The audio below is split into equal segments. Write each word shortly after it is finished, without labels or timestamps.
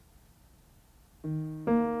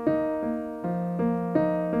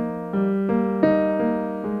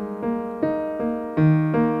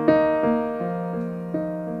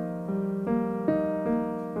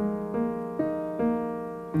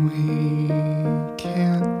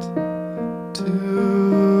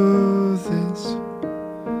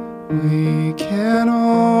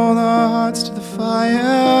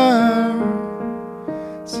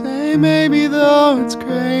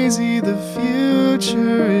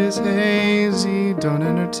is hazy. Don't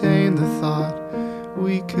entertain the thought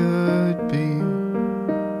we could be.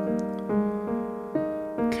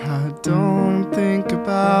 God, don't think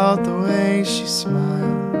about the way she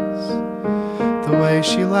smiles, the way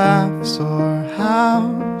she laughs, or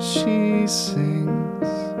how she sings.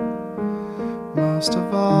 Most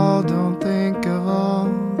of all, don't think of all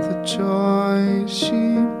the joy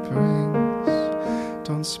she brings.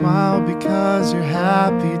 Don't smile because you're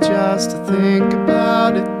happy, just to think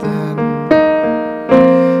about it then.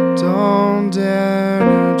 Don't dare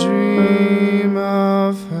to dream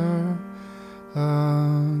of her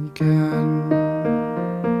again.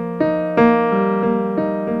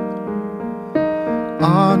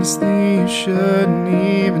 Honestly, you shouldn't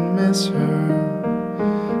even miss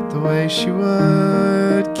her, the way she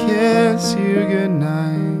would kiss you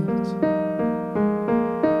goodnight.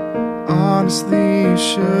 Honestly, you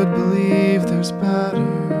should believe there's better.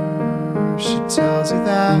 She tells you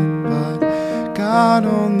that, but God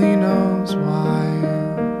only knows why.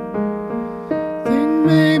 Think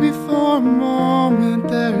maybe for a moment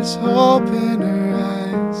there's hope in her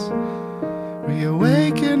eyes.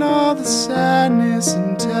 Reawaken all the sadness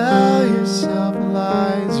and tell yourself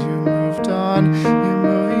lies. You moved on, you're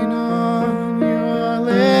moving on, you are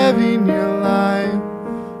living your life.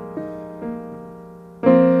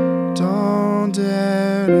 Don't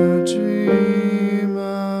dare to dream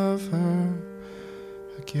of her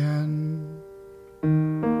again.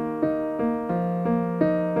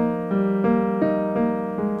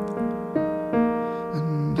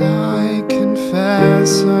 And I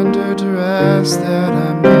confess under duress that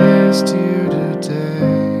I missed you today.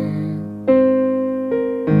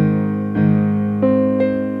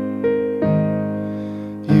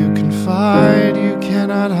 You confide, you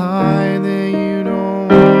cannot hide that you don't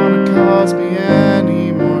want to cause me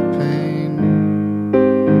any more pain.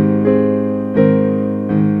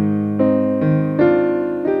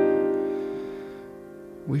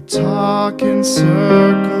 We talk in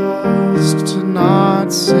circles to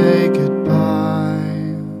not say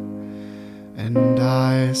goodbye, and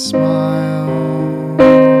I smiled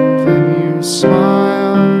when you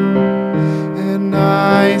smiled, and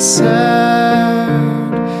I said,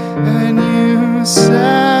 and you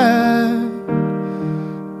said,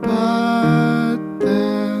 but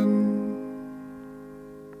then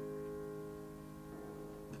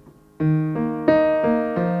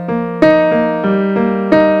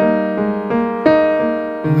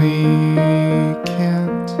we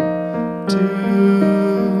can't do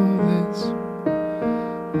this.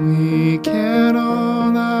 We can't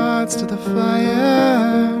hold hearts to the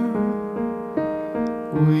fire.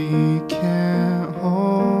 We can't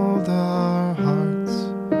hold our hearts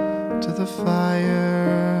to the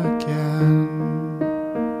fire.